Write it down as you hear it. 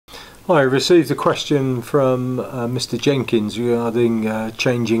Hi, I received a question from Mr. Jenkins regarding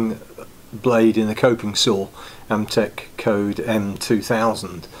changing blade in the coping saw, Amtech code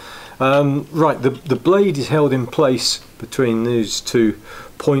M2000. Right, the blade is held in place between these two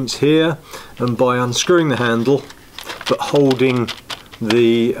points here, and by unscrewing the handle but holding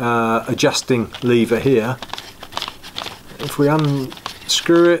the adjusting lever here, if we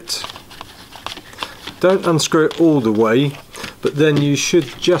unscrew it, don't unscrew it all the way, but then you should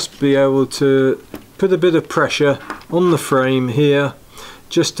just be able to put a bit of pressure on the frame here,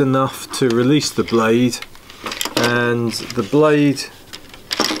 just enough to release the blade. And the blade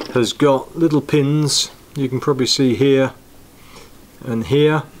has got little pins, you can probably see here and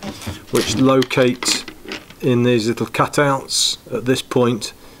here, which locate in these little cutouts at this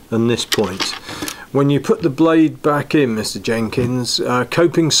point and this point. When you put the blade back in, Mr. Jenkins,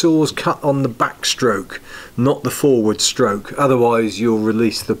 coping saws cut on the back stroke, not the forward stroke, otherwise you'll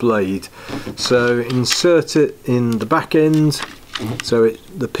release the blade. So insert it in the back end so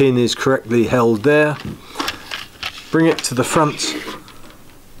the pin is correctly held there. Bring it to the front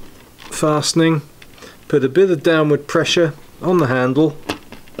fastening, put a bit of downward pressure on the handle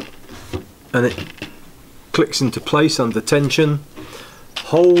and it clicks into place under tension.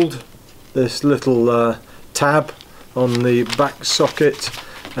 Hold this little tab on the back socket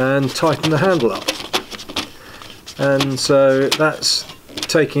and tighten the handle up. And so that's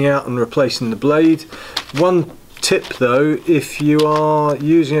taking out and replacing the blade. One tip though, if you are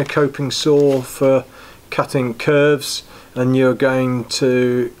using a coping saw for cutting curves and you're going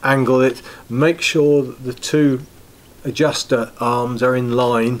to angle it, make sure that the two adjuster arms are in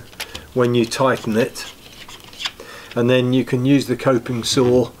line when you tighten it, and then you can use the coping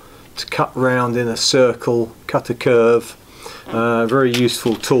saw to cut round in a circle, cut a curve. Very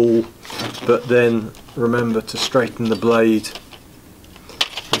useful tool, but then remember to straighten the blade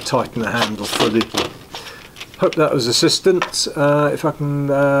and tighten the handle fully. Hope that was assistance. If I can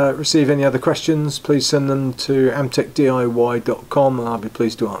receive any other questions, please send them to amtechdiy.com and I'll be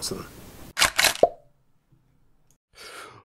pleased to answer them.